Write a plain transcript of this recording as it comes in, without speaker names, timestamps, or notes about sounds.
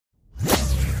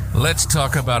Let's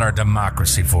talk about our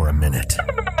democracy for a minute.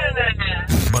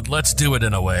 But let's do it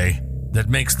in a way that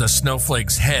makes the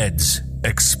snowflakes' heads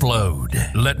explode.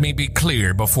 Let me be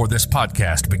clear before this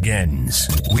podcast begins.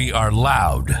 We are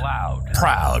loud,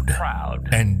 proud,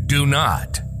 and do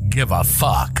not give a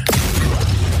fuck.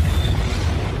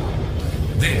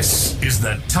 This is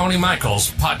the Tony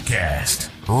Michaels Podcast.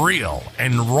 Real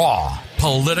and raw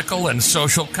political and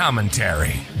social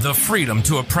commentary. The freedom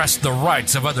to oppress the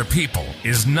rights of other people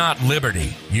is not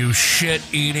liberty, you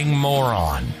shit-eating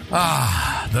moron.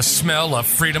 Ah, the smell of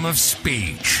freedom of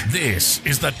speech. This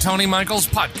is the Tony Michaels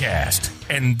Podcast,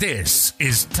 and this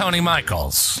is Tony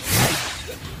Michaels.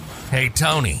 Hey,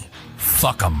 Tony,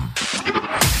 fuck 'em.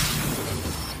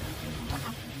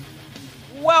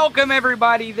 Welcome,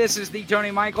 everybody. This is the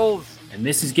Tony Michaels. And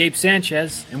this is Gabe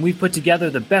Sanchez, and we've put together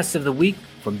the best of the week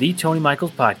from the Tony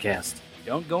Michaels Podcast.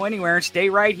 Don't go anywhere. Stay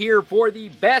right here for the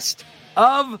best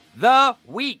of the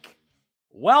week.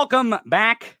 Welcome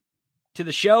back to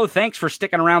the show. Thanks for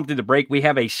sticking around through the break. We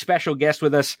have a special guest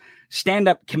with us,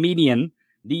 stand-up comedian,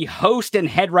 the host and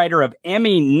head writer of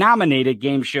Emmy-nominated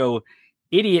game show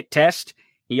Idiot Test.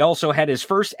 He also had his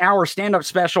first hour stand-up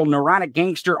special, Neurotic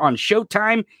Gangster, on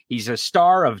Showtime. He's a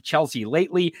star of Chelsea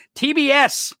Lately.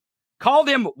 TBS called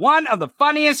him one of the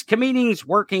funniest comedians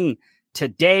working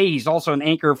today. He's also an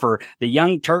anchor for The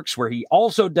Young Turks, where he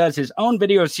also does his own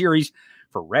video series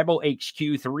for Rebel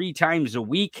HQ 3 times a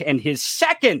week. And his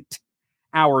second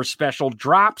hour special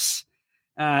drops.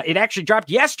 It actually dropped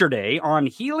yesterday on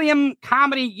Helium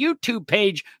Comedy YouTube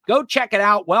page. Go check it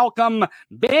out. Welcome,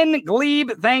 Ben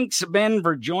Glebe. Thanks, Ben,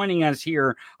 for joining us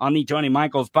here on the Tony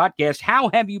Michaels Podcast. How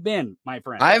have you been, my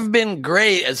friend? I've been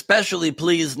great, especially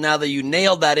pleased now that you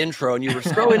nailed that intro and you were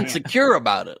so insecure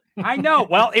about it. I know.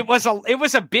 Well, it was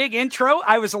a big intro.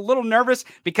 I was a little nervous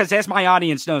because, as my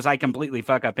audience knows, I completely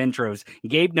fuck up intros.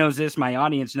 Gabe knows this. My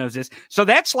audience knows this. So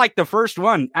that's like the first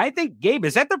one. I think, Gabe,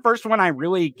 is that the first one I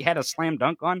really had a slam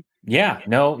dunk on? Yeah.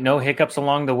 No hiccups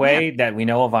along the way that we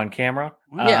know of on camera.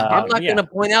 Yeah, I'm not going to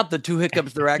point out the two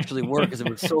hiccups there actually were because it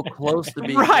was so close to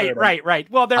being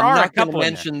right. Well, there are a couple. I'm not going to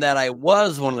mention that I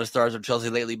was one of the stars of Chelsea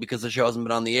Lately because the show hasn't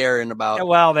been on the air in about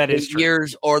that is 8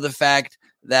 years, or the fact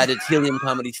that it's Helium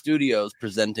Comedy Studios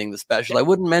presenting the special. I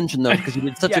wouldn't mention those because you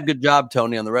did such a good job,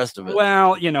 Tony, on the rest of it.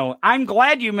 Well, I'm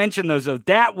glad you mentioned those, though.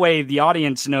 That way the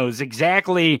audience knows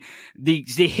exactly the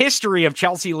history of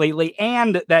Chelsea Lately,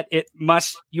 and that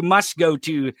you must go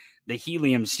to the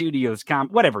Helium Studios,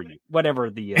 whatever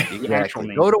the actual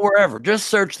name. Go to wherever. Just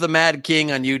search The Mad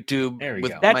King on YouTube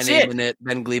with my name in it,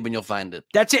 Ben Glebe, and you'll find it.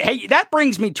 That's it. Hey, that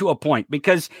brings me to a point,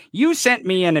 because you sent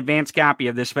me an advance copy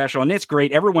of this special, and it's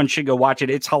great. Everyone should go watch it.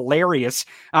 It's hilarious.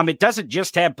 It doesn't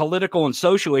just have political and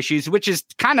social issues, which is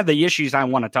kind of the issues I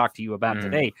want to talk to you about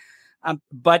today.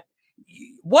 But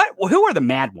who are the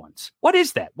Mad Ones? What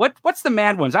is that? What's the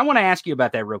Mad Ones? I want to ask you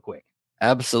about that real quick.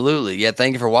 Absolutely. Yeah,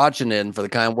 thank you for watching it and for the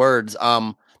kind words.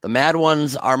 The Mad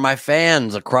Ones are my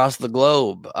fans across the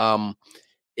globe.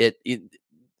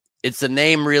 It's a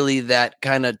name really that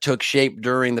kind of took shape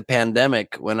during the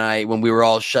pandemic when we were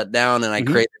all shut down, and I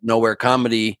created Nowhere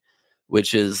Comedy,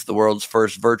 which is the world's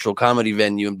first virtual comedy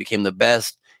venue and became the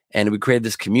best. And we created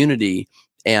this community,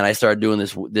 and I started doing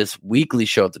this weekly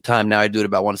show at the time. Now I do it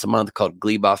about once a month, called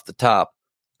Glebe Off the Top.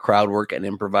 Crowd work and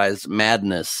improvised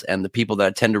madness, and the people that I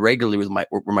attended regularly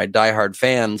were my diehard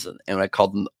fans, and I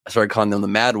started calling them the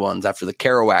Mad Ones after the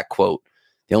Kerouac quote.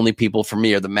 The only people for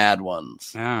me are the Mad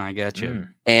Ones. Oh, I got you.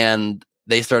 And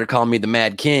they started calling me the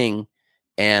Mad King,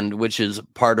 and which is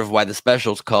part of why the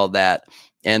special's called that.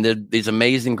 And there's these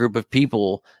amazing group of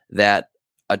people that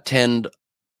attend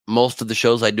most of the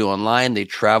shows I do online. They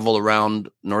travel around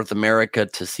North America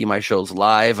to see my shows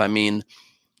live. I mean,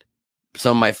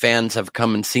 some of my fans have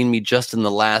come and seen me just in the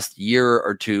last year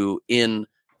or two in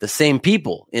the same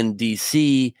people in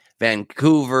DC,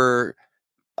 Vancouver,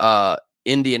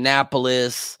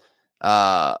 Indianapolis,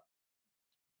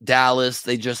 Dallas.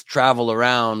 They just travel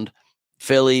around.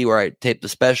 Philly, where I taped the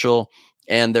special,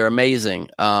 and they're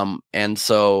amazing. And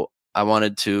so I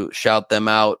wanted to shout them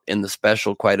out in the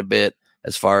special quite a bit,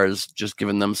 as far as just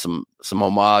giving them some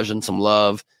homage and some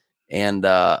love. And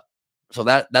so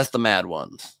that's the Mad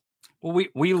Ones. Well,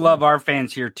 we love our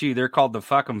fans here too. They're called the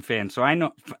Fuck 'em fans. So I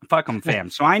know Fuck 'em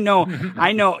fam. So I know,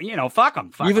 fuck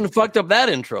 'em. You even fucked up that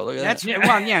intro. Look at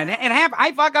that.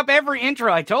 I fuck up every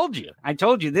intro. I told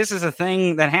you this is a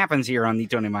thing that happens here on the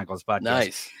Tony Michaels Podcast.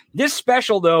 Nice. This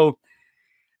special, though,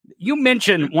 you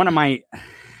mentioned one of my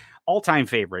all-time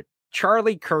favorite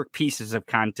Charlie Kirk pieces of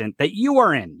content that you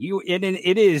are in.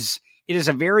 It is It is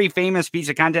a very famous piece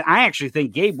of content. I actually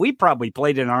think, Gabe, we probably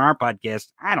played it on our podcast,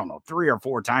 I don't know, 3 or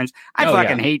 4 times. I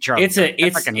fucking hate Charlie.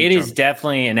 It is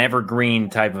definitely an evergreen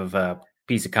type of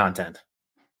piece of content.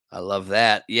 I love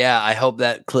that. Yeah, I hope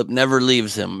that clip never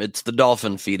leaves him. It's the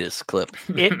dolphin fetus clip.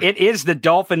 It is the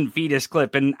dolphin fetus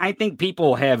clip, and I think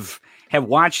people have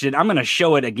watched it. I'm going to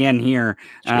show it again here,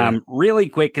 really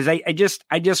quick, because I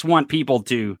just want people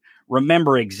to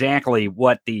remember exactly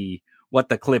what the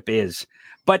clip is.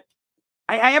 But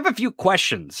I have a few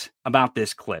questions about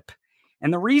this clip.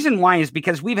 And the reason why is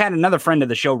because we've had another friend of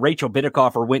the show, Rachel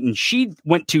Bitterkoffer, she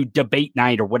went to debate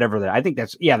night or whatever. I think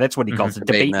that's what he calls it,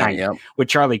 debate night with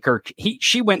Charlie Kirk.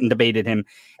 She went and debated him,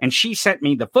 and she sent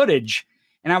me the footage,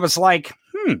 and I was like,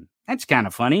 that's kind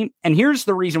of funny. And here's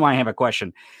the reason why I have a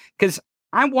question, because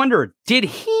I wonder, did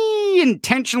he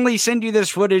intentionally send you this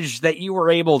footage that you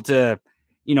were able to,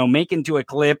 make into a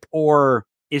clip, or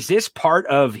is this part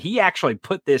of, he actually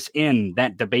put this in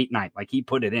that debate night, like he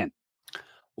put it in?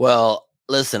 Well,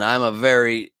 listen, I'm a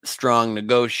very strong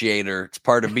negotiator. It's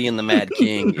part of being the Mad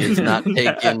King is not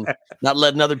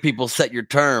letting other people set your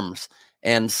terms.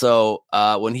 And so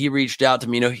when he reached out to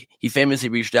me, he famously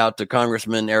reached out to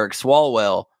Congressman Eric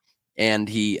Swalwell, and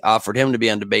he offered him to be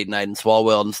on debate night, and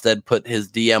Swalwell instead put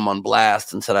his DM on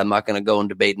blast and said, I'm not going to go and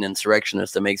debate an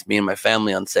insurrectionist that makes me and my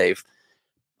family unsafe.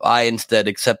 I instead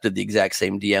accepted the exact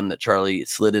same DM that Charlie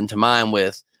slid into mine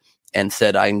with and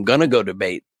said, I'm going to go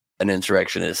debate an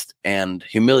insurrectionist and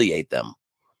humiliate them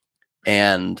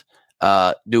and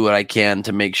do what I can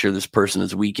to make sure this person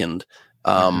is weakened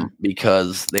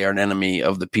because they are an enemy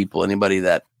of the people. Anybody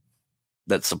that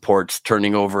supports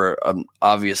turning over an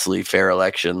obviously fair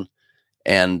election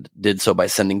and did so by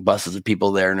sending buses of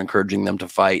people there and encouraging them to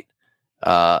fight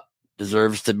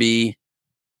deserves to be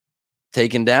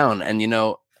taken down. And,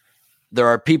 there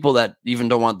are people that even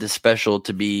don't want this special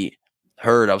to be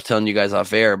heard. I was telling you guys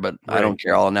off air, but right. I don't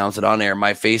care. I'll announce it on air.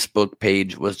 My Facebook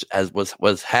page was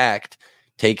hacked,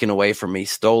 taken away from me,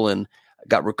 stolen,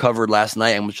 got recovered last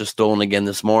night and was just stolen again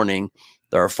this morning.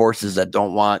 There are forces that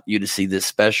don't want you to see this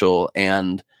special,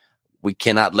 and we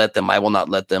cannot let them. I will not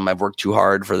let them. I've worked too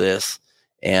hard for this,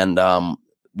 and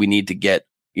we need to get,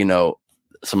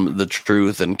 some of the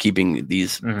truth and keeping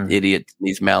these idiots,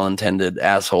 these malintended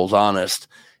assholes honest.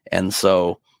 And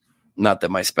so, not that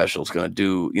my special is going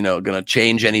to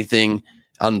change anything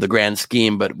on the grand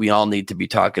scheme, but we all need to be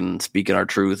talking, speaking our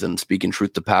truth and speaking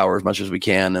truth to power as much as we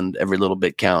can. And every little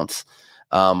bit counts.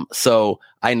 So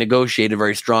I negotiated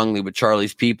very strongly with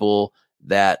Charlie's people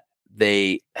that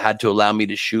they had to allow me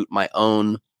to shoot my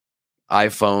own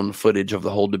iPhone footage of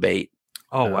the whole debate.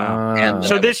 Oh, wow. And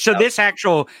this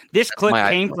clip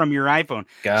came from your iPhone.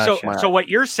 Gotcha. So what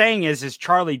you're saying is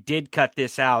Charlie did cut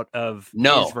this out of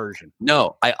his version.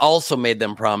 No, I also made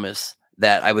them promise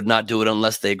that I would not do it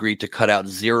unless they agreed to cut out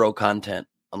 0 content,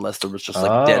 unless there was just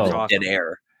dead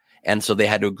air. And so they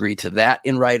had to agree to that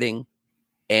in writing,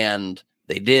 and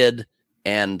they did.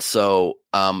 And so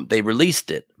they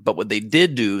released it. But what they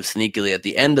did do sneakily at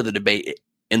the end of the debate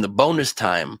in the bonus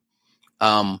time,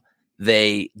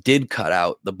 they did cut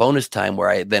out the bonus time where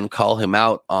I then call him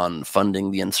out on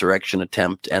funding the insurrection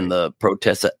attempt and the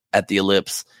protests at the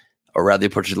Ellipse, or rather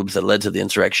the protests that led to the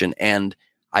insurrection. And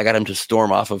I got him to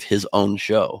storm off of his own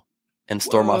show and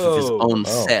storm off of his own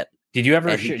set. Did you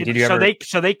ever? So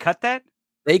they cut that?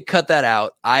 They cut that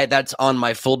out. That's on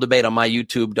my full debate on my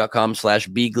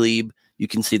youtube.com/bglebe. You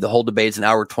can see the whole debate. It's an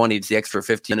hour 20. It's the extra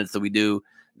 15 minutes that we do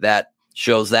that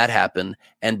shows that happen.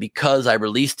 And because I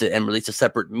released it and released a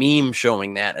separate meme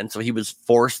showing that, and so he was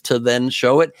forced to then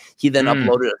show it, he then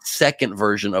uploaded a second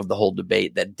version of the whole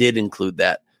debate that did include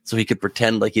that, so he could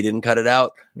pretend like he didn't cut it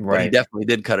out. Right. But he definitely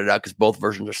did cut it out because both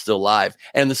versions are still live.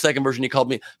 And in the second version, he called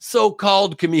me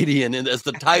so-called comedian as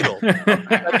the title.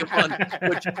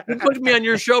 Which you put me on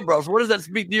your show, bro. So what does that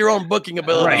speak to your own booking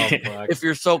ability if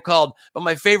you're so-called? But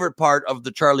my favorite part of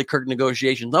the Charlie Kirk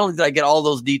negotiations, not only did I get all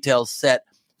those details set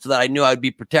so that I knew I'd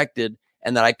be protected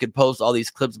and that I could post all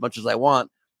these clips as much as I want,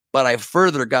 but I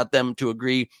further got them to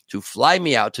agree to fly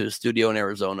me out to a studio in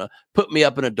Arizona, put me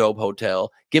up in a dope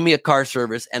hotel, give me a car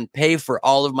service, and pay for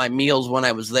all of my meals when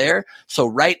I was there. So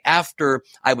right after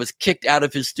I was kicked out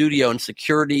of his studio and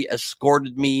security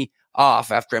escorted me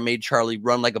off after I made Charlie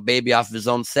run like a baby off of his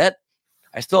own set,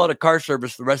 I still had a car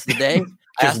service the rest of the day.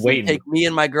 I asked him to take me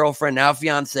and my girlfriend, now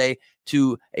fiance,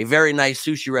 to a very nice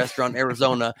sushi restaurant in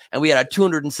Arizona, and we had a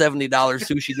 $270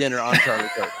 sushi dinner on Charlie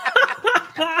Kirk.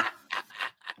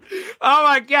 Oh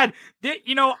my God!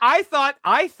 I thought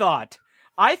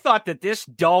that this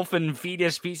dolphin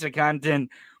fetus piece of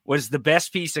content was the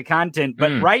best piece of content,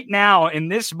 but right now in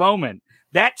this moment,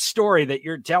 that story that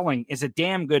you're telling is a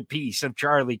damn good piece of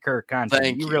Charlie Kirk content.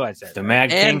 Thank You you. realize that? The Mad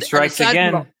King strikes aside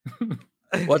again.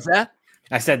 What's that?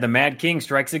 I said the Mad King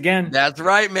strikes again. That's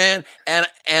right, man.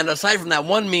 And aside from that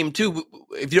one meme too,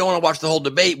 if you don't want to watch the whole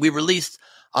debate, we released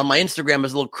on my Instagram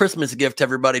as a little Christmas gift to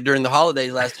everybody during the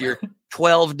holidays last year,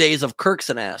 12 days of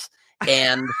Kirkson ass.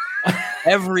 And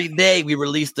every day we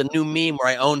released a new meme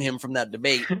where I own him from that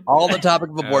debate. All the topic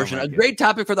of abortion. A great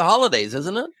topic for the holidays,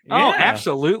 isn't it? Oh,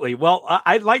 absolutely. Well,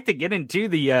 I'd like to get into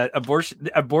the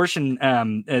abortion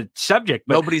subject,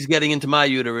 but Nobody's getting into my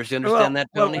uterus. You understand that,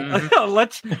 Tony?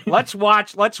 Let's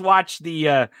watch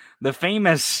the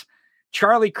famous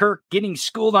Charlie Kirk getting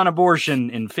schooled on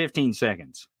abortion in 15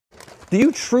 seconds. Do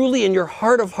you truly, in your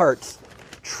heart of hearts,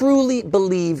 truly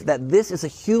believe that this is a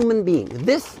human being?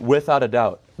 This, Without a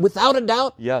doubt. without a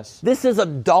doubt, Yes. this is a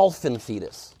dolphin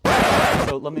fetus.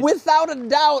 So let me. Without a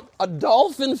doubt, a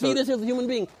dolphin fetus is a human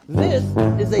being. This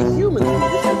is a human being.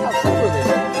 This is how similar they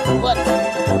are. But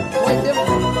quite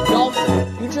different.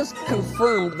 Dolphin. You just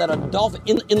confirmed that a dolphin,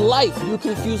 in life, you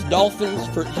confuse dolphins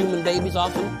for human babies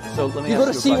often. So let me. You go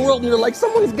to SeaWorld and you're like,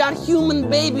 someone's got human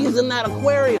babies in that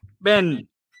aquarium. Ben,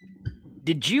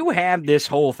 did you have this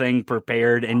whole thing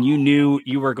prepared and you knew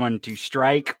you were going to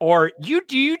strike, or do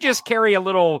you just carry a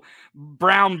little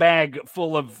brown bag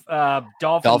full of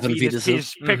dolphin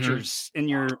fetus pictures in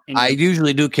your? I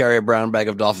usually do carry a brown bag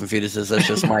of dolphin fetuses. That's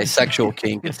just my sexual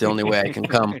kink. It's the only way I can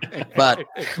come. But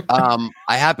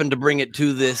I happened to bring it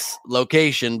to this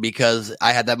location because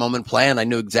I had that moment planned. I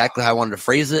knew exactly how I wanted to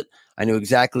phrase it. I knew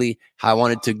exactly how I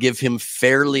wanted to give him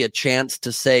fairly a chance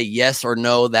to say yes or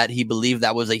no, that he believed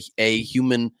that was a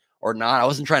human or not. I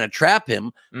wasn't trying to trap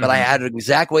him, but I had an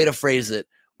exact way to phrase it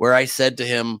where I said to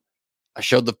him, I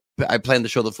planned to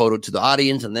show the photo to the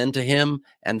audience and then to him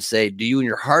and say, do you in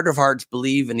your heart of hearts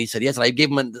believe? And he said, yes. And I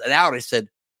gave him an out. I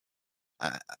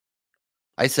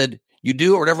said, you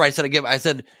do, or whatever I said. I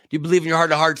said, do you believe in your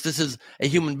heart of hearts this is a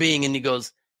human being? And he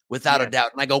goes, without a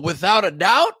doubt. And I go, without a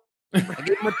doubt? I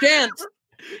gave him a chance.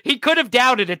 He could have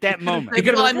doubted at that moment.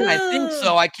 I think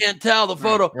so. I can't tell the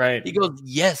photo. Right. He goes,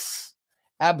 yes,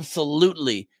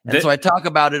 absolutely. And so I talk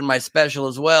about it in my special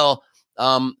as well.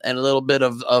 And a little bit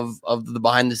of the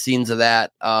behind the scenes of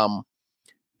that.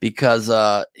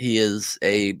 Because he is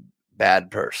a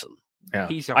bad person. Yeah.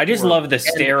 I just love the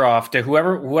stare off to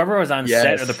whoever was on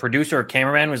set, or the producer or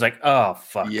cameraman was like, oh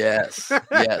fuck. Yes.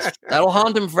 That'll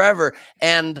haunt him forever.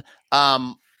 And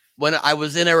when I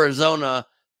was in Arizona,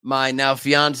 my now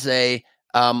fiance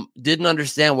didn't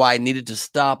understand why I needed to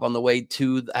stop on the way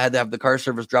to. I had to have the car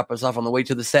service drop us off on the way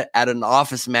to the set at an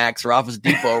Office Max or Office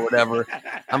Depot or whatever.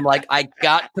 I'm like, I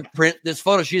got to print this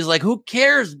photo. She's like, who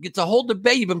cares? It's a whole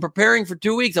debate. You've been preparing for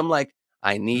 2 weeks. I'm like,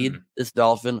 I need this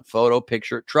dolphin photo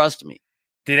picture. Trust me.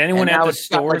 Did anyone at the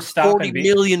store stop 40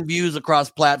 million views across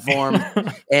platforms,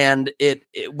 and it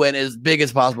went as big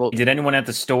as possible. Did anyone at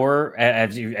the store,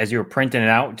 as you were printing it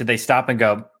out, did they stop and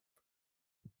go,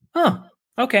 huh,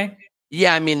 okay?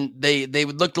 Yeah, I mean, they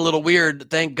looked a little weird.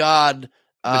 Thank God.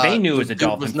 But they knew it was a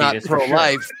dolphin was not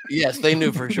pro-life. Sure. Yes, they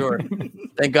knew for sure.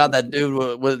 Thank God that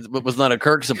dude was not a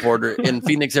Kirk supporter. In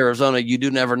Phoenix, Arizona, you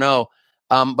do never know.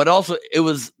 But also, it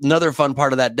was another fun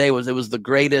part of that day was it was the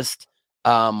greatest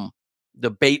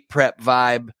debate prep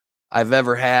vibe I've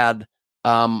ever had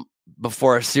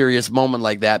before a serious moment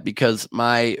like that, because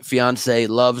my fiance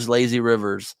loves lazy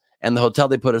rivers, and the hotel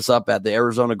they put us up at, the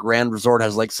Arizona Grand Resort,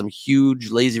 has like some huge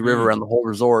lazy river around the whole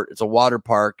resort. It's a water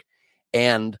park.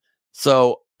 And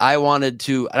so I wanted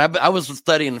to, and I was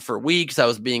studying for weeks. I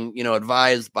was being,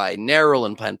 advised by NARAL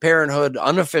and Planned Parenthood,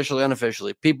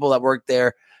 unofficially, people that worked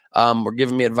there were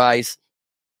giving me advice,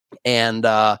 and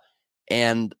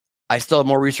I still have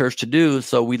more research to do.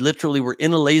 So we literally were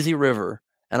in a lazy river,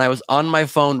 and I was on my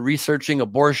phone researching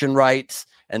abortion rights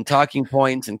and talking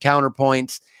points and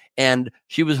counterpoints. And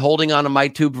she was holding on to my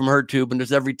tube from her tube. And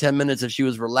just every 10 minutes, if she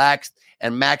was relaxed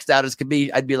and maxed out as could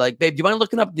be, I'd be like, babe, do you mind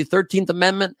looking up the 13th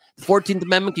Amendment, the 14th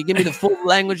Amendment? Can you give me the full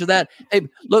language of that? Hey,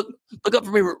 look up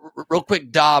for me real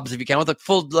quick, Dobbs, if you can, with the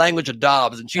full language of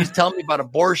Dobbs. And she's telling me about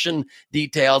abortion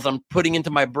details I'm putting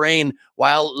into my brain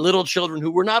while little children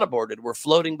who were not aborted were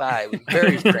floating by. It was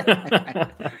very strange.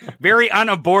 Very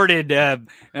unaborted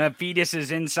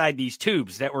fetuses inside these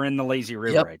tubes that were in the lazy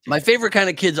river. Yep. Right, my favorite kind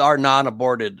of kids are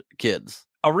non-aborted kids.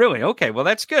 Oh, really? Okay. Well,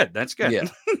 that's good. That's good. Yeah.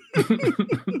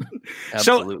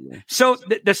 Absolutely. So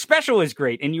the special is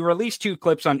great. And you released 2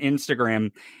 clips on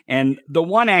Instagram. And the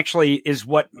one actually is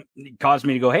what caused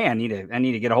me to go, hey, I need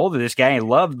to get a hold of this guy. I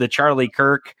love the Charlie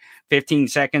Kirk 15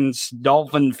 seconds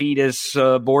dolphin fetus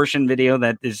abortion video.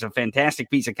 That is a fantastic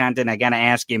piece of content. I got to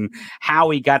ask him how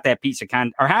he got that piece of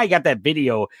content, or how he got that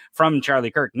video from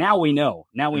Charlie Kirk. Now we know.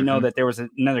 Now we know that there was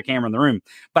another camera in the room.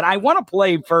 But I want to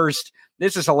play first.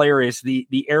 This is hilarious.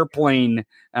 The airplane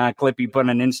clip you put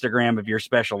on Instagram of your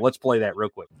special. Let's play that real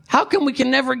quick. How come we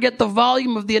can never get the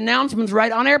volume of the announcements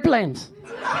right on airplanes?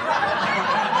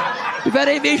 We've had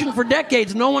aviation for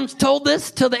decades. No one's told this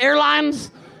to the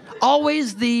airlines.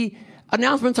 Always the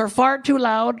announcements are far too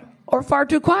loud or far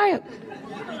too quiet.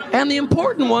 And the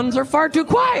important ones are far too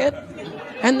quiet.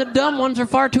 And the dumb ones are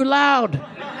far too loud.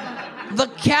 The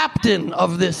captain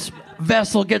of this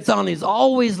vessel gets on. He's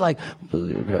always like,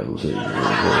 I'm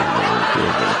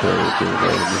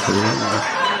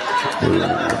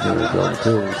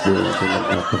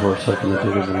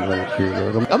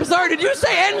sorry, did you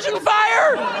say engine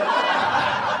fire?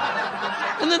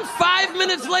 And then 5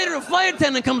 minutes later, a flight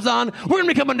attendant comes on. We're going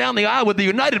to be coming down the aisle with the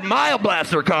United Mile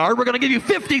Blaster card. We're going to give you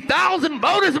 50,000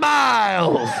 bonus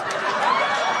miles.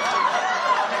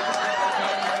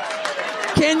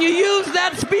 Can you use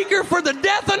that speaker for the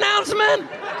death announcement?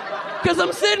 Because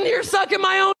I'm sitting here sucking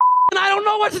my own and I don't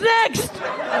know what's next.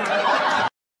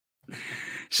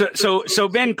 So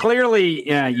Ben, clearly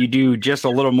you do just a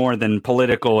little more than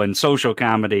political and social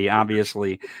comedy,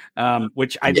 obviously,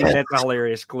 which I think that's a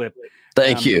hilarious clip.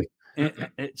 Thank you.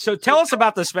 So tell us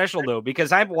about the special, though,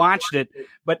 because I've watched it.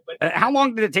 But how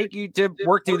long did it take you to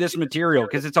work through this material?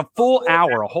 Because it's a whole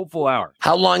full hour.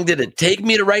 How long did it take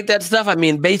me to write that stuff? I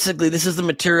mean, basically, this is the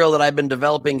material that I've been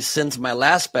developing since my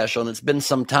last special, and it's been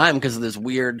some time because of this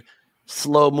weird,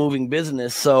 slow-moving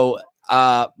business. So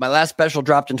my last special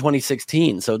dropped in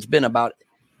 2016, so it's been about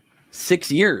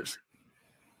 6 years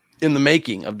in the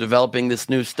making of developing this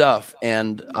new stuff,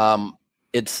 and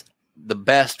it's the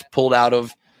best pulled out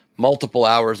of multiple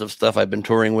hours of stuff I've been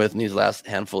touring with in these last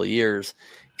handful of years.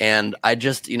 And I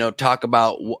just, talk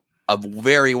about a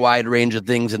very wide range of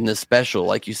things in this special.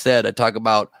 Like you said, I talk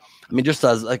about, just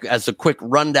as a quick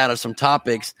rundown of some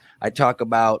topics, I talk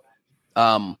about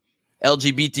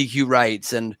LGBTQ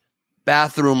rights and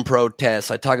bathroom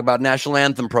protests. I talk about national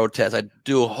anthem protests. I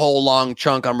do a whole long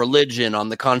chunk on religion, on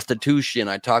the Constitution.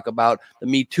 I talk about the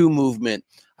Me Too movement.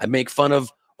 I make fun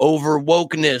of over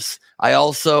wokeness. I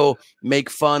also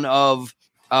make fun of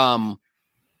girls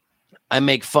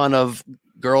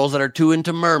that are too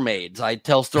into mermaids. I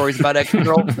tell stories about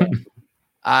ex-girlfriends.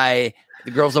 The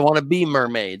girls that want to be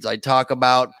mermaids. I talk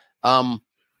about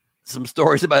some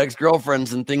stories about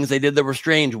ex-girlfriends and things they did that were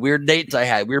strange, weird dates I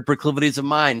had, weird proclivities of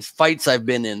mine, fights I've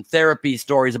been in, therapy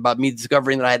stories about me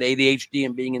discovering that I had ADHD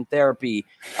and being in therapy,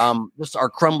 just our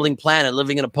crumbling planet,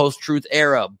 living in a post-truth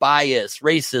era, bias,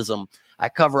 racism. I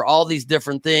cover all these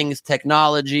different things,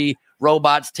 technology,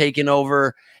 robots taking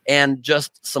over, and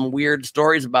just some weird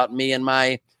stories about me and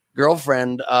my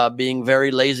girlfriend being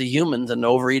very lazy humans and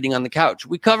overeating on the couch.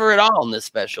 We cover it all in this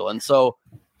special. And so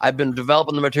I've been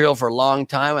developing the material for a long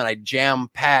time, and I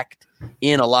jam-packed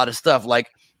in a lot of stuff, like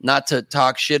not to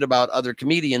talk shit about other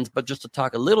comedians, but just to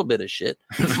talk a little bit of shit.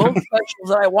 Most specials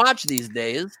that I watch these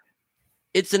days,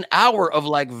 it's an hour of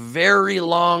like very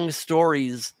long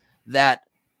stories that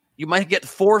you might get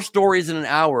 4 stories in an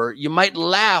hour. You might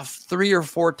laugh 3 or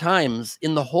 4 times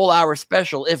in the whole hour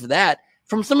special, if that,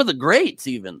 from some of the greats,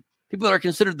 even people that are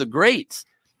considered the greats.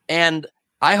 And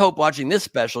I hope watching this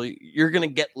special, you're going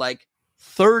to get like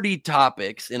 30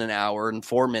 topics in an hour and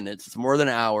 4 minutes. It's more than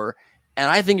an hour.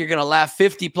 And I think you're going to laugh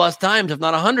 50 plus times, if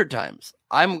not 100 times.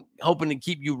 I'm hoping to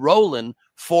keep you rolling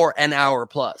for an hour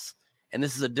plus. And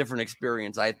this is a different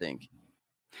experience, I think.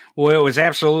 Well, it was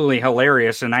absolutely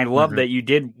hilarious, and I love that you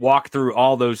did walk through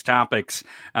all those topics,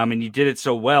 and you did it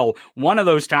so well. One of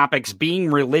those topics being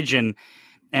religion,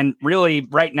 and really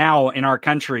right now in our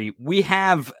country, we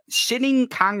have sitting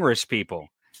Congress people,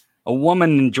 a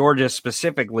woman in Georgia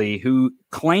specifically, who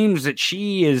claims that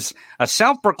she is a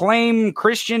self-proclaimed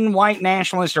Christian white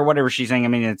nationalist or whatever she's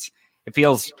saying. It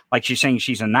feels like she's saying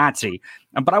she's a Nazi.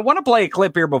 But I want to play a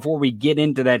clip here before we get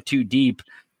into that too deep.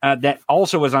 That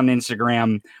also was on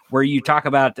Instagram, where you talk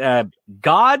about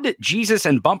God, Jesus,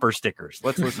 and bumper stickers.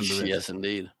 Let's listen to this. Yes,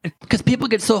 indeed. Because people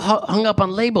get so hung up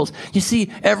on labels. You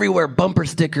see everywhere bumper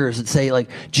stickers that say, like,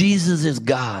 Jesus is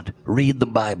God, read the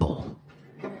Bible.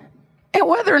 And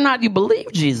whether or not you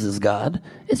believe Jesus is God,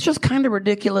 it's just kind of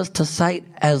ridiculous to cite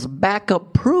as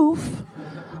backup proof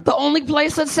the only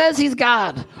place that says he's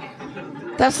God.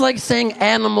 That's like saying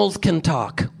animals can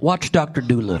talk. Watch Dr.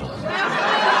 Dolittle.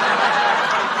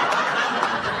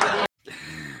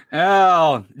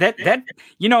 Oh,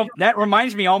 that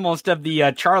reminds me almost of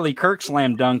the Charlie Kirk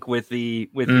slam dunk with the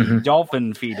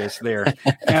dolphin fetus there.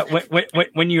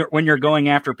 When you're going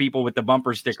after people with the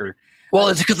bumper sticker. Well,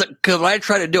 it's because what I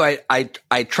try to do,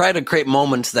 I try to create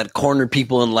moments that corner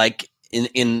people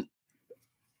in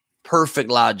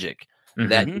perfect logic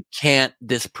that you can't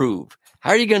disprove. How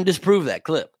are you going to disprove that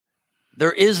clip?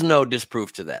 There is no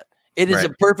disproof to that. It is a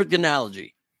perfect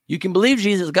analogy. You can believe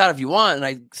Jesus is God if you want, and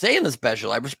I say in the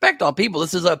special, I respect all people.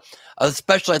 This is a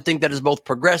special I think that is both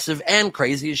progressive and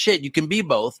crazy as shit. You can be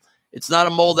both. It's not a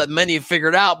mold that many have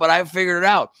figured out, but I've figured it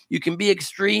out. You can be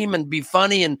extreme and be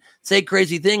funny and say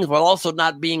crazy things while also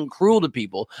not being cruel to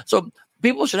people. So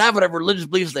people should have whatever religious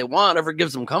beliefs they want, whatever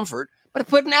gives them comfort, but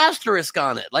put an asterisk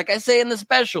on it. Like I say in the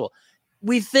special,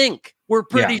 we think we're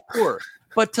pretty sure,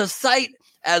 but to cite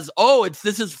as,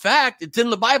 this is fact, it's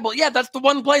in the Bible. Yeah, that's the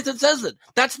one place that says it.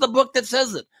 That's the book that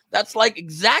says it. That's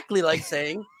exactly like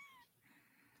saying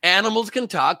animals can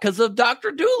talk because of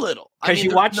Dr. Dolittle. Because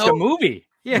you watched the movie.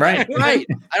 Yeah. Right. I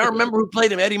don't remember who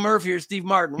played him, Eddie Murphy or Steve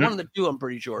Martin. One of the two, I'm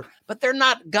pretty sure. But they're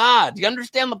not God. You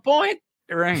understand the point?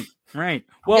 Right. Well,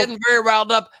 I'm getting very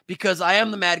riled up because I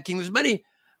am the Mad King. There's many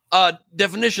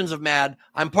definitions of mad.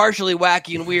 I'm partially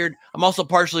wacky and weird. I'm also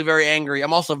partially very angry.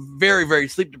 I'm also very, very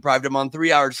sleep deprived. I'm on 3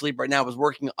 hours sleep right now. I was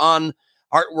working on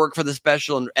artwork for the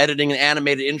special and editing an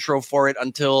animated intro for it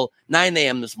until 9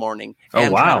 a.m. this morning.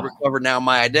 And trying to recover now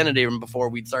my identity from before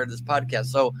we started this podcast.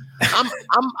 So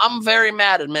I'm very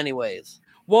mad in many ways.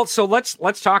 Well, so let's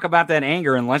talk about that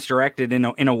anger and let's direct it in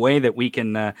a way that we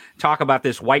can talk about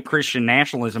this white Christian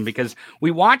nationalism, because we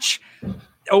watch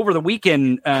over the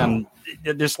weekend,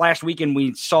 this last weekend,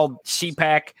 we saw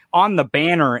CPAC on the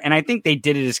banner, and I think they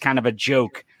did it as kind of a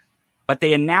joke. But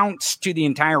they announced to the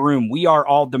entire room, we are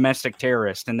all domestic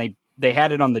terrorists. And they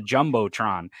had it on the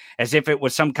Jumbotron as if it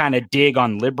was some kind of dig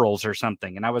on liberals or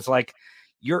something. And I was like,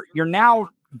 you're now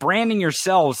branding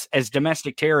yourselves as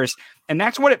domestic terrorists. And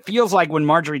that's what it feels like when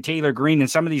Marjorie Taylor Greene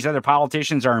and some of these other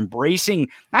politicians are embracing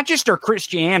not just their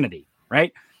Christianity,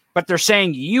 right? But they're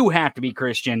saying you have to be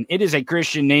Christian. It is a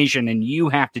Christian nation and you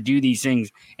have to do these things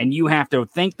and you have to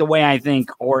think the way I think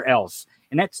or else.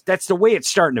 And that's the way it's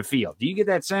starting to feel. Do you get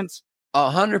that sense?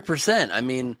 100%. I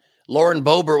mean, Lauren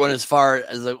Boebert went as far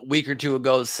as a week or two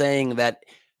ago saying that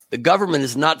the government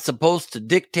is not supposed to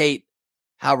dictate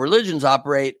how religions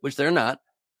operate, which they're not,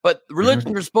 but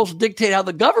religions are supposed to dictate how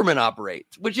the government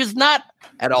operates, which is not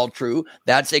at all true.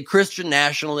 That's a Christian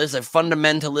nationalist, a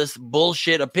fundamentalist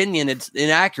bullshit opinion. It's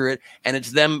inaccurate, and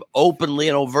it's them openly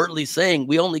and overtly saying,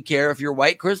 we only care if you're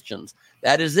white Christians.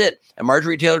 That is it. And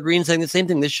Marjorie Taylor Greene saying the same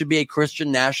thing. This should be a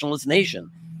Christian nationalist nation.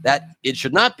 That it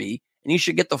should not be. And you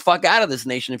should get the fuck out of this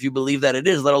nation if you believe that it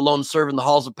is, let alone serve in the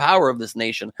halls of power of this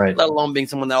nation, let alone being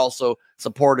someone that also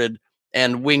supported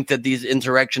and winked at these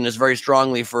insurrectionists very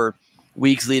strongly for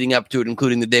weeks leading up to it,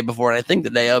 including the day before, and I think the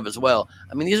day of as well.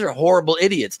 I mean, these are horrible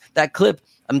idiots. That clip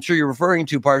I'm sure you're referring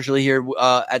to partially here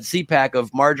at CPAC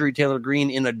of Marjorie Taylor Greene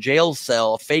in a jail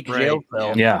cell, a fake jail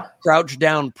cell, crouched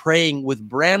down praying with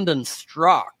Brandon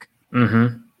Strzok,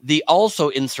 the also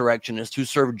insurrectionist who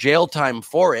served jail time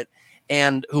for it,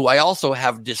 and who I also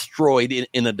have destroyed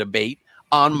in a debate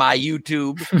on my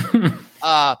YouTube,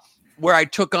 where I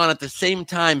took on at the same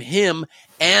time him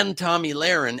and Tommy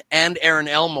Lahren and Aaron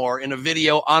Elmore in a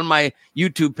video on my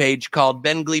YouTube page called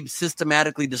Ben Glebe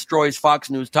Systematically Destroys Fox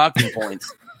News Talking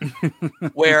Points,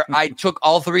 where I took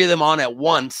all three of them on at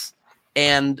once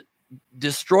and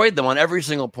destroyed them on every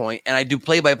single point. And I do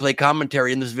play-by-play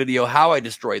commentary in this video how I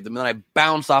destroyed them. And then I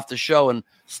bounced off the show and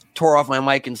tore off my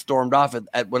mic and stormed off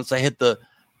at once I hit the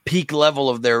peak level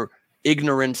of their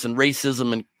ignorance and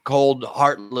racism and cold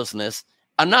heartlessness.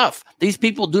 Enough. These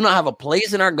people do not have a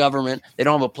place in our government. They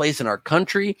don't have a place in our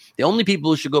country. The only people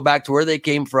who should go back to where they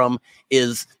came from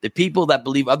is the people that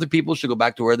believe other people should go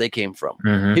back to where they came from.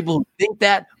 People who think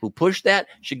that, who push that,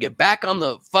 should get back on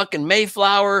the fucking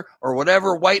Mayflower or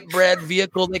whatever white bread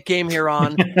vehicle they came here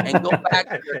on and go back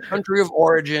to their country of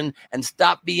origin and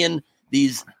stop being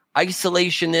these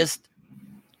isolationist,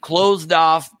 closed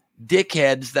off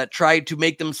dickheads that try to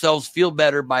make themselves feel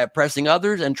better by oppressing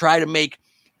others and try to make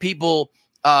people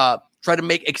try to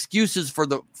make excuses for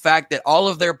the fact that all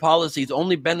of their policies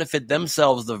only benefit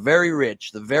themselves, the very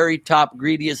rich, the very top,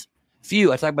 greediest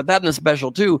few. I talk about that in the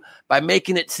special too, by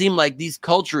making it seem like these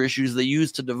culture issues they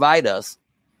use to divide us,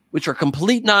 which are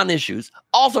complete non-issues,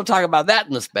 also talk about that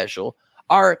in the special,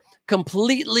 are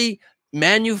completely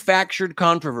manufactured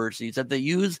controversies that they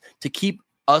use to keep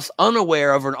us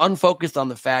unaware of or unfocused on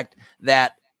the fact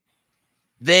that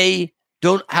they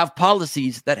don't have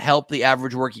policies that help the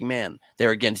average working man.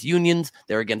 They're against unions.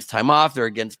 They're against time off. They're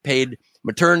against paid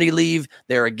maternity leave.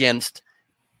 They're against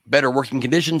better working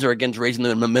conditions. They're against raising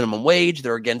the minimum wage.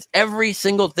 They're against every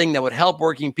single thing that would help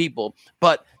working people.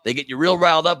 But they get you real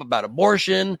riled up about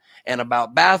abortion and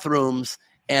about bathrooms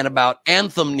and about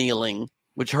anthem kneeling,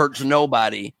 which hurts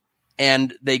nobody.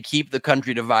 And they keep the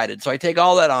country divided. So I take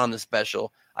all that on the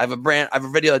special. I have a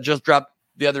video that just dropped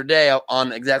the other day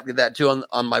on exactly that too,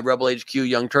 on my Rebel HQ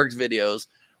Young Turks videos,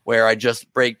 where I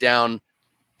just break down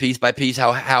piece by piece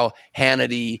how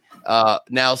Hannity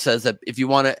now says that if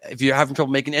you're having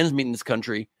trouble making ends meet in this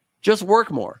country, just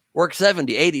work more, work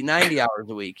 70, 80, 90 hours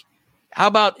a week. How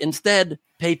about instead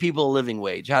pay people a living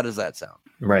wage? How does that sound?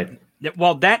 Right.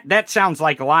 Well, that sounds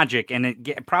like logic, and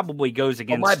it probably goes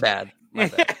against. Oh, my bad.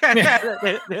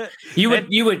 You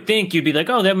would think you'd be like,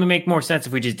 oh, that would make more sense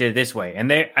if we just did it this way.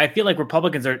 And I feel like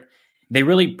Republicans they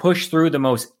really push through the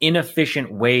most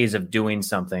inefficient ways of doing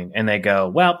something. And they go,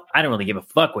 well, I don't really give a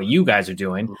fuck what you guys are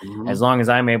doing, as long as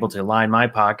I'm able to line my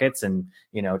pockets and,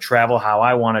 travel how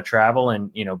I want to travel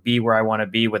and, be where I want to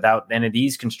be without any of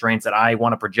these constraints that I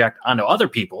want to project onto other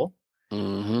people.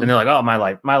 And they're like, oh, my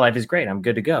life is great. I'm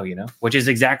good to go, which is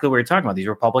exactly what you're talking about. These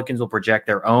Republicans will project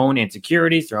their own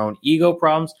insecurities, their own ego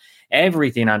problems,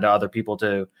 everything onto other people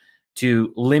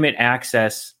to limit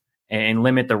access and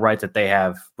limit the rights that they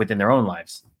have within their own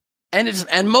lives.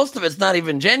 And most of it's not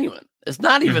even genuine. It's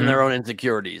not even their own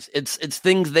insecurities. It's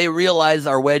things they realize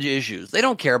are wedge issues. They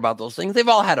don't care about those things. They've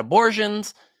all had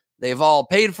abortions. They've all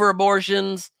paid for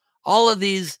abortions. All of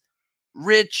these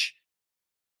rich,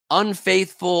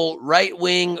 unfaithful,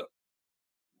 right-wing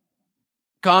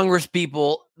Congress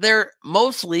people, they're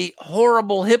mostly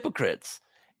horrible hypocrites.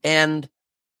 And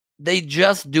they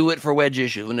just do it for wedge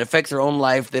issue. When it affects their own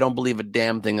life, they don't believe a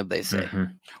damn thing that they say.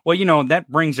 Well, that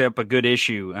brings up a good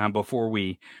issue before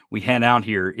we head out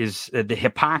here is the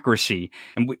hypocrisy.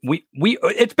 And we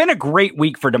it's been a great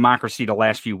week for democracy the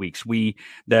last few weeks.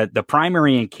 The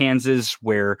primary in Kansas,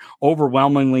 where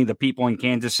overwhelmingly the people in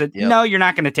Kansas said, no, you're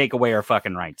not going to take away our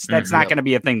fucking rights. That's not going to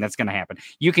be a thing that's going to happen.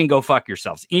 You can go fuck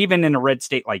yourselves. Even in a red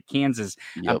state like Kansas,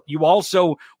 we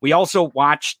also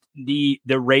watched the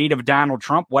raid of Donald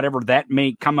Trump, whatever that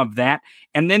may come of that.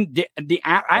 And then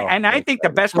I think the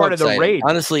best part of the raid,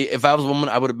 honestly, if I was a woman,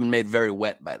 I would have been made very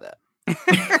wet by that.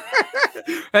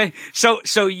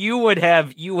 So you would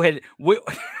that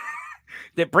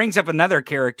brings up another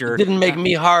character. It didn't make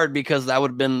me hard because I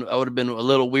would have been a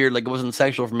little weird. Like it wasn't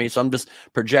sexual for me. So I'm just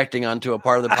projecting onto a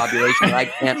part of the population that I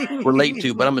can't relate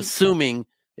to, but I'm assuming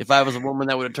if I was a woman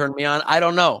that would have turned me on. I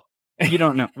don't know. You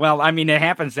don't know. Well, I mean, it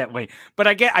happens that way. But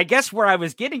I guess where I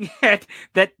was getting at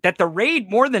that the raid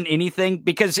more than anything,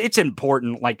 because it's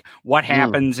important, like what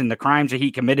happens and the crimes that he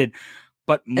committed.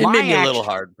 But it made me a little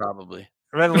hard, probably.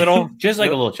 A little, just like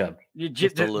a little chub,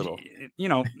 just a little.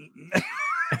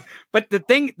 But the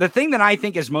thing that I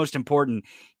think is most important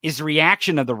is the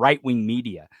reaction of the right-wing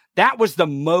media. That was the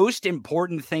most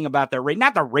important thing about the raid.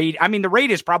 Not the raid. I mean, the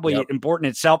raid is probably important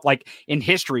itself, like in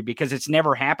history, because it's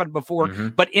never happened before.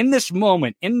 But in this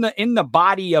moment, in the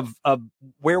body of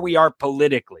where we are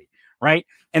politically, right?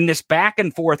 And this back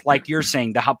and forth, like you're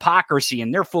saying, the hypocrisy,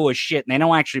 and they're full of shit, and they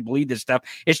don't actually believe this stuff.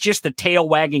 It's just the tail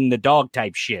wagging the dog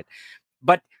type shit.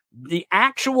 But the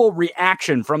actual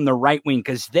reaction from the right wing,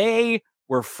 because they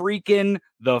were freaking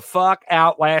the fuck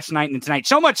out last night and tonight.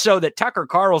 So much so that Tucker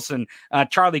Carlson,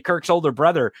 Charlie Kirk's older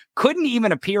brother, couldn't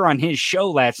even appear on his show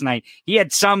last night. He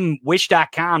had some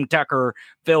Wish.com Tucker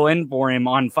fill in for him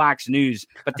on Fox News.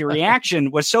 But the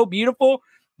reaction was so beautiful.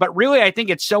 But really, I think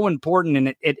it's so important,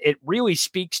 and it really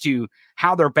speaks to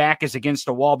how their back is against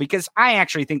the wall, because I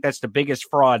actually think that's the biggest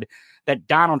fraud that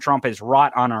Donald Trump has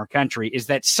wrought on our country, is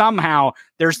that somehow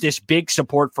there's this big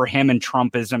support for him and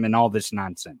Trumpism and all this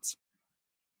nonsense.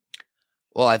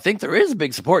 Well, I think there is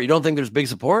big support. You don't think there's big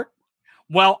support?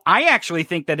 Well, I actually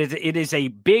think that it is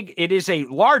a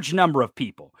large number of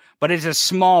people, but it's a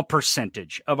small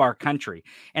percentage of our country.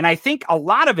 And I think a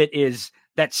lot of it is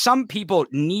that some people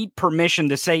need permission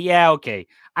to say, yeah, okay,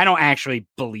 I don't actually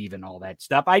believe in all that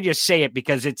stuff. I just say it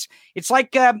because it's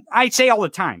like I say all the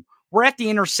time. We're at the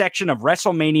intersection of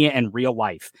WrestleMania and real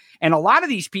life. And a lot of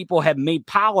these people have made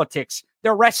politics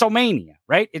their WrestleMania,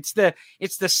 right? It's the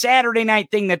Saturday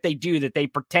night thing that they do, that they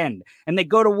pretend, and they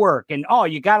go to work and, oh,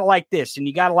 you got to like this and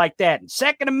you got to like that, and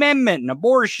Second Amendment and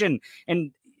abortion,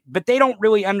 but they don't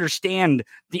really understand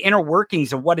the inner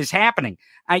workings of what is happening.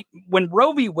 When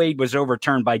Roe v. Wade was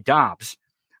overturned by Dobbs,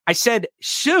 I said,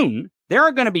 soon there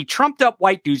are going to be trumped up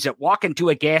white dudes that walk into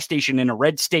a gas station in a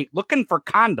red state looking for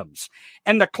condoms.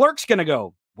 And the clerk's going to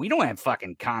go, we don't have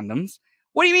fucking condoms.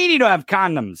 What do you mean you don't have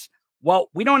condoms? well,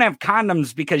 we don't have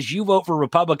condoms because you vote for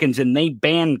Republicans and they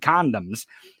ban condoms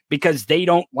because they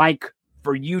don't like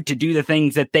for you to do the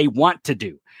things that they want to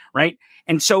do, right?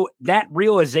 And so that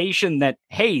realization that,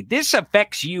 hey, this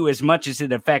affects you as much as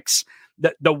it affects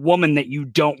the woman that you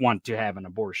don't want to have an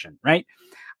abortion, right?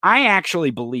 I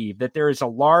actually believe that there is a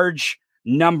large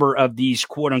number of these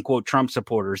quote unquote Trump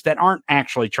supporters that aren't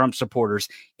actually Trump supporters.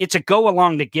 It's a go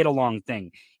along to get along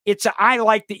thing. It's I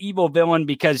like the evil villain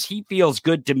because he feels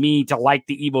good to me to like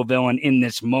the evil villain in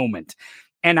this moment.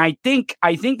 And I think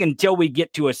until we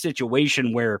get to a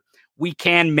situation where we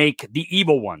can make the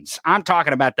evil ones, I'm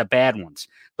talking about the bad ones,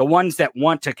 the ones that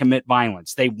want to commit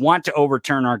violence. They want to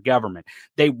overturn our government.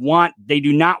 They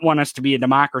do not want us to be a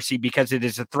democracy because it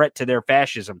is a threat to their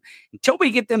fascism. Until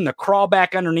we get them to crawl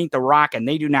back underneath the rock and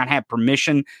they do not have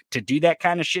permission to do that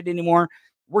kind of shit anymore,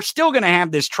 we're still going to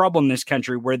have this trouble in this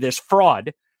country where this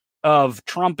fraud of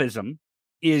Trumpism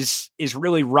is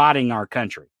really rotting our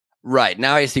country. Right.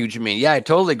 Now I see what you mean. Yeah, I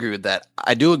totally agree with that.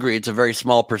 I do agree it's a very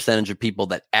small percentage of people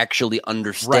that actually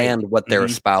understand what they're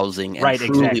espousing and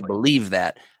truly believe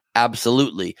that.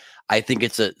 Absolutely. I think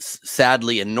it's a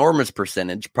sadly enormous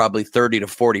percentage, probably 30 to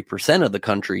 40% of the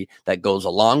country that goes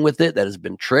along with it, that has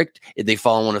been tricked. They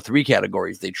fall in one of three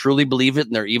categories. They truly believe it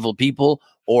and they're evil people,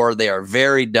 or they are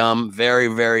very dumb, very,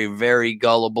 very, very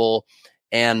gullible,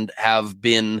 and have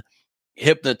been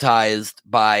hypnotized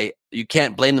by, you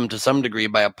can't blame them to some degree,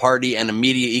 by a party and a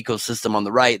media ecosystem on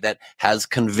the right that has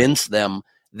convinced them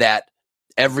that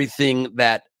everything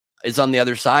that is on the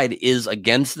other side is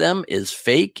against them, is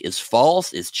fake, is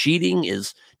false, is cheating,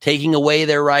 is taking away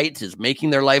their rights, is making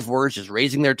their life worse, is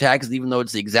raising their taxes, even though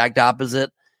it's the exact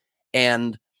opposite.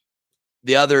 And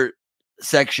the other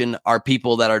section are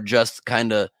people that are just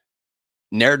kind of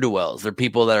ne'er-do-wells. They're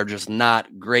people that are just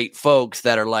not great folks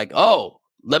that are like, oh,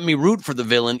 let me root for the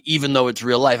villain, even though it's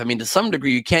real life. I mean, to some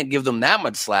degree, you can't give them that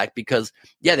much slack because,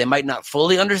 yeah, they might not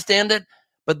fully understand it,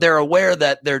 but they're aware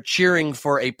that they're cheering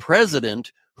for a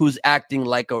president who's acting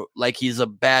like he's a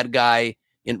bad guy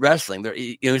in wrestling.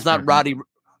 He's not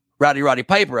Roddy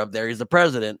Piper up there. He's the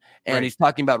president, and he's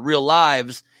talking about real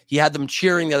lives. He had them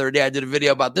cheering the other day. I did a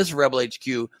video about this Rebel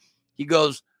HQ. He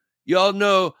goes, y'all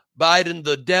know Biden,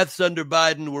 the deaths under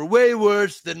Biden were way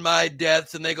worse than my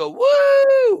deaths. And they go,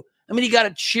 woo! I mean, he got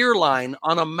a cheer line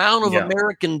on a amount of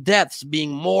American deaths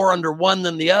being more under one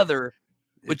than the other,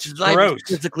 which is not even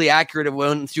statistically accurate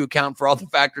once you account for all the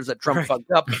factors that Trump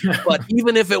fucked up. But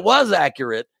even if it was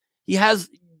accurate,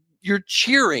 you're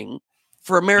cheering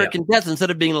for American deaths instead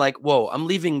of being like, whoa, I'm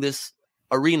leaving this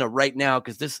arena right now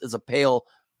because this is a pale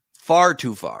far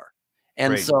too far.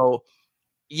 And so,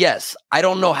 yes, I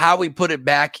don't know how we put it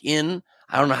back in.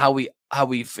 I don't know how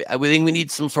we think we need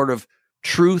some sort of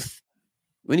truth.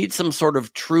 We need some sort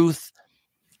of truth,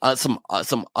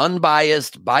 some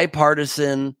unbiased,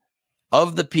 bipartisan,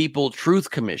 of the people truth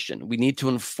commission. We need to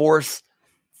enforce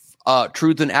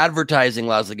truth in advertising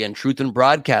laws again, truth in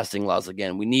broadcasting laws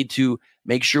again. We need to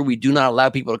make sure we do not allow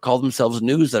people to call themselves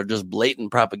news that are just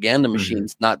blatant propaganda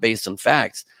machines, not based on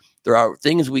facts. There are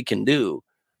things we can do,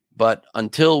 but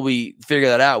until we figure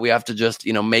that out, we have to just,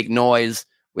 make noise.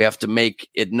 We have to make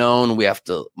it known. We have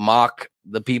to mock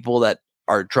the people that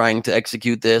are trying to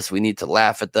execute this. We need to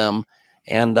laugh at them.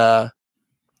 And I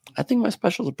think my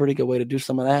special is a pretty good way to do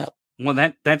some of that.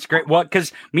 Well, that's great. Well,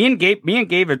 because me and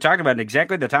Gabe have talked about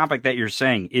exactly the topic that you're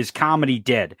saying. Is comedy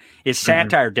dead? Is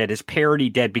satire dead? Is parody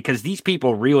dead? Because these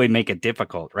people really make it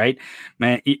difficult, right?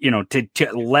 Man, to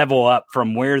level up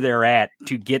from where they're at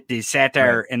to get the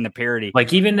satire and the parody.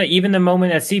 Like even the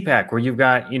moment at CPAC where you've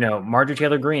got, Marjorie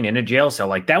Taylor Greene in a jail cell,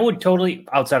 like that would totally,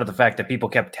 outside of the fact that people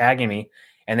kept tagging me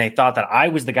and they thought that I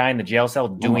was the guy in the jail cell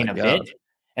doing a bit.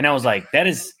 And I was like, that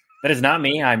is not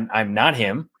me. I'm not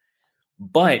him.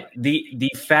 But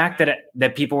the fact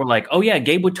that people were like, oh yeah,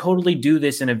 Gabe would totally do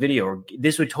this in a video, or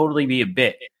this would totally be a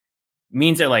bit,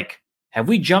 means that like, have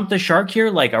we jumped the shark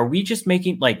here? Like, are we just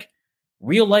making like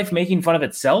real life making fun of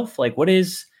itself? Like, what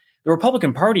is the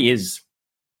Republican Party is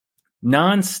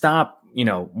nonstop,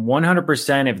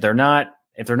 100%. If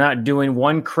they're not doing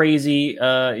one crazy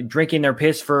drinking their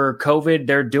piss for COVID,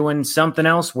 they're doing something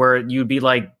else where you'd be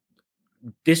like,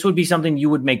 this would be something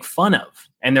you would make fun of.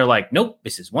 And they're like, nope,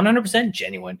 this is 100%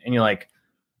 genuine. And you're like,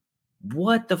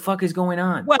 what the fuck is going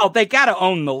on? Well, they got to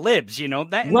own the libs,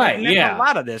 that, right? And a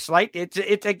lot of this, like it's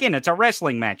a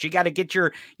wrestling match. You got to get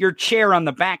your chair on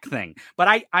the back thing.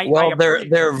 But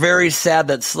they're very sad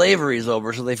that slavery is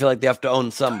over, so they feel like they have to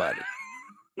own somebody.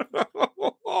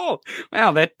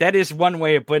 Wow, that is one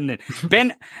way of putting it.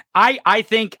 Ben, I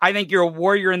think you're a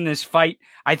warrior in this fight.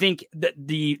 I think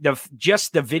the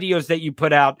just the videos that you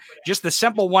put out, just the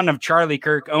simple one of Charlie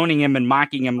Kirk owning him and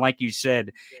mocking him, like you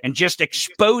said, and just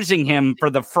exposing him for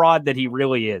the fraud that he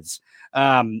really is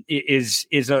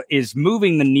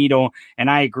moving the needle. And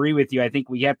I agree with you. I think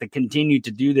we have to continue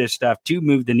to do this stuff to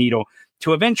move the needle,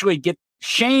 to eventually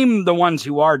shame the ones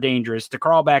who are dangerous, to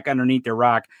crawl back underneath their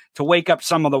rock, to wake up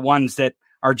some of the ones that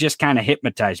are just kind of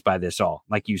hypnotized by this all,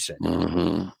 like you said.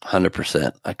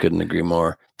 100%. I couldn't agree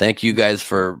more. Thank you guys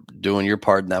for doing your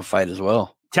part in that fight as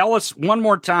well. Tell us one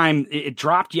more time. It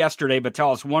dropped yesterday, but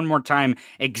tell us one more time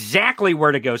exactly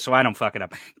where to go so I don't fuck it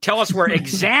up. Tell us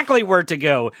exactly where to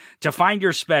go to find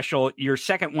your special, your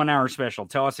second 1 hour special.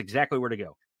 Tell us exactly where to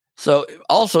go. So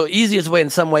also, easiest way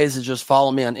in some ways is just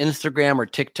follow me on Instagram or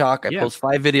TikTok. I post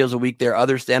 5 videos a week there,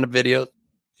 other stand-up videos,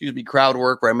 crowd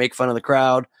work where I make fun of the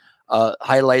crowd,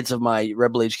 highlights of my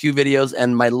Rebel HQ videos,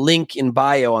 and my link in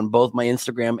bio on both my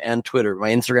Instagram and Twitter. My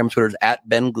Instagram and Twitter is at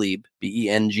Ben Gleib,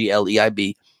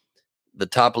 BenGleib. The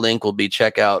top link will be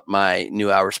check out my new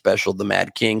hour special, The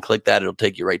Mad King. Click that. It'll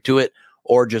take you right to it.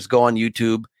 Or just go on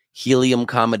YouTube, Helium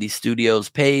Comedy Studios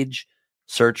page,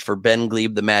 search for Ben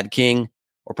Gleib, The Mad King,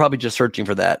 or probably just searching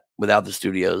for that without the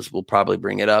studios. We'll probably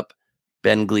bring it up.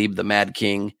 Ben Gleib, The Mad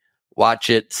King. Watch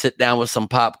it. Sit down with some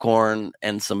popcorn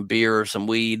and some beer or some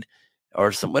weed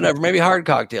or some whatever, maybe hard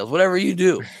cocktails, whatever you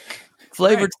do.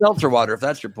 Flavored seltzer water if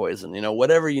that's your poison,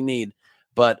 whatever you need.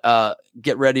 But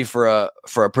get ready for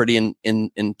a pretty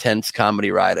intense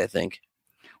comedy ride, I think.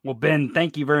 Well, Ben,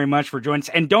 thank you very much for joining us.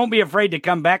 And don't be afraid to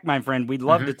come back, my friend. We'd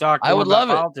love to talk I would about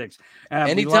love politics.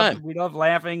 Anytime. We love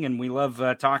laughing, and we love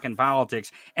talking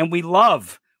politics. And we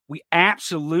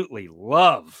absolutely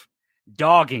love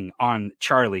dogging on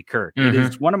Charlie Kirk. It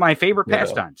is one of my favorite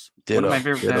pastimes.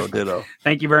 Ditto.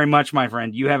 Thank you very much, my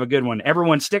friend. You have a good one.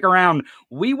 Everyone, stick around.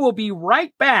 We will be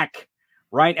right back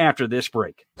right after this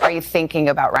break. Are you thinking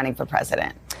about running for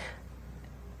president?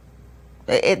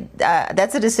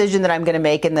 That's a decision that I'm going to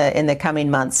make in the coming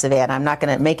months, Savannah. I'm not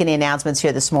going to make any announcements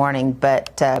here this morning,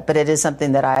 but it is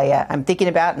something that I'm thinking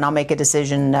about, and I'll make a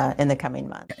decision in the coming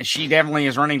months. She definitely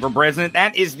is running for president.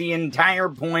 That is the entire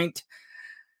point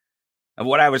of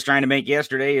what I was trying to make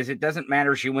yesterday. Is it doesn't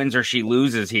matter if she wins or she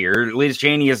loses here. Liz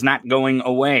Cheney is not going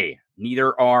away.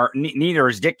 Neither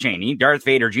is Dick Cheney, Darth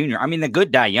Vader Jr. I mean, the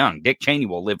good die young. Dick Cheney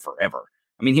will live forever.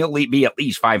 I mean, he'll be at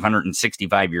least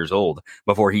 565 years old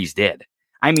before he's dead.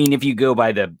 I mean, if you go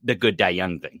by the good die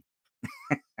young thing.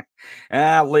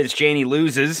 Liz Cheney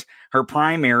loses her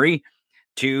primary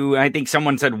to, I think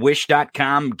someone said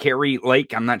wish.com, Carrie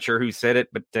Lake. I'm not sure who said it,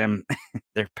 but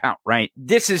they're about right.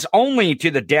 This is only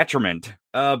to the detriment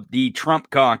of the Trump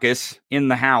caucus in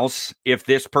the House if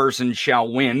this person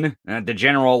shall win the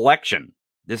general election.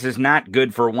 This is not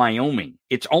good for Wyoming.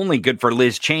 It's only good for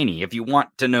Liz Cheney. If you want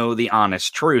to know the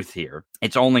honest truth here,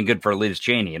 it's only good for Liz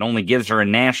Cheney. It only gives her a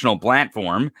national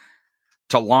platform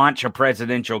to launch a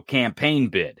presidential campaign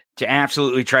bid to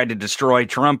absolutely try to destroy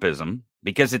Trumpism.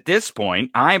 Because at this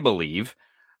point, I believe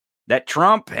that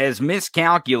Trump has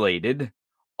miscalculated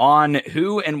on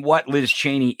who and what Liz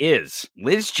Cheney is.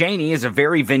 Liz Cheney is a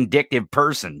very vindictive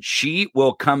person. She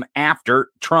will come after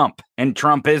Trump and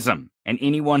Trumpism and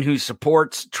anyone who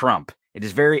supports Trump. It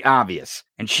is very obvious.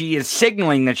 And she is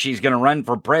signaling that she's going to run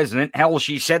for president. Hell,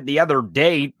 she said the other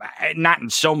day, not in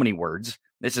so many words,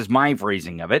 this is my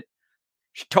phrasing of it,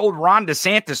 she told Ron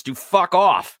DeSantis to fuck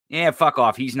off. Yeah, fuck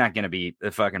off. He's not going to be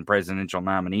the fucking presidential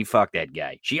nominee. Fuck that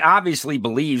guy. She obviously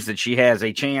believes that she has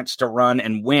a chance to run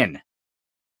and win.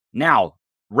 Now,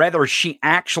 whether she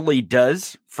actually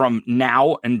does from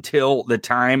now until the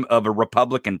time of a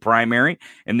Republican primary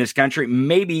in this country,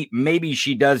 maybe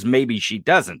she does, maybe she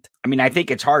doesn't. I mean, I think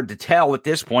it's hard to tell at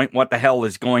this point what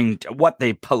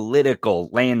the political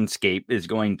landscape is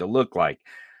going to look like.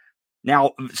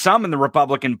 Now, some in the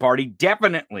Republican Party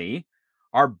definitely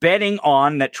are betting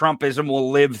on that Trumpism will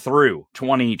live through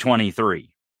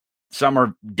 2023. Some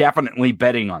are definitely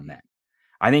betting on that.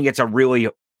 I think it's a really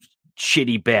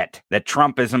shitty bet that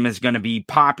Trumpism is going to be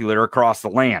popular across the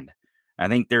land. I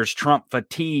think there's Trump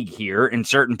fatigue here in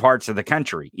certain parts of the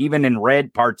country, even in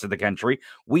red parts of the country.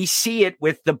 We see it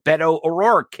with the Beto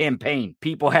O'Rourke campaign.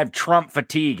 People have Trump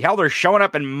fatigue. Hell, they're showing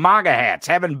up in MAGA hats,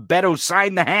 having Beto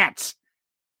sign the hats.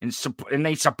 And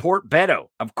they support Beto.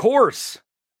 Of course,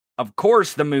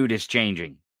 the mood is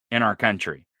changing in our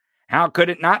country. How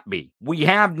could it not be? We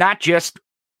have not just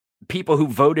people who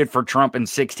voted for Trump in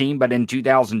 2016, but in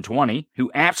 2020,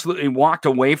 who absolutely walked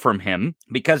away from him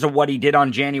because of what he did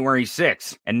on January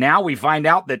 6th. And now we find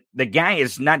out that the guy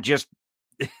is not just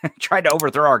tried to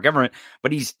overthrow our government,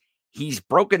 but he's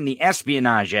broken the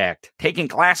Espionage Act, taking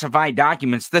classified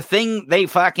documents, the thing they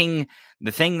fucking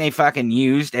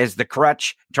used as the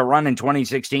crutch to run in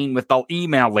 2016 with the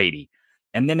email lady.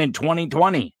 And then in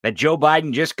 2020, that Joe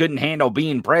Biden just couldn't handle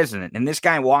being president. And this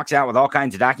guy walks out with all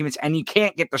kinds of documents, and you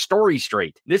can't get the story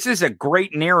straight. This is a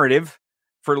great narrative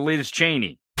for Liz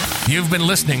Cheney. You've been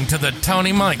listening to the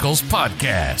Tony Michaels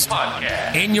Podcast.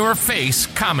 In your face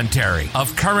commentary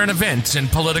of current events and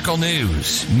political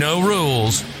news. No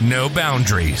rules, no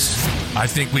boundaries. I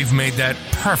think we've made that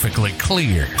perfectly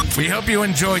clear. We hope you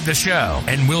enjoyed the show,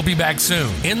 and we'll be back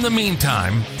soon. In the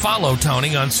meantime, follow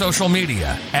Tony on social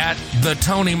media at The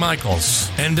Tony Michaels.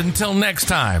 And until next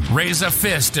time, raise a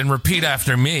fist and repeat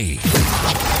after me.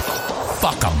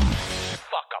 Fuck 'em.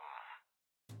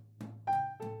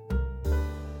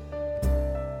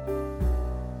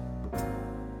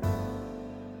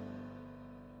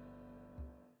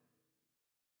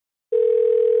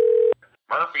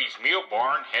 Murphy's Mule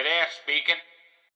Barn, head ass speaking.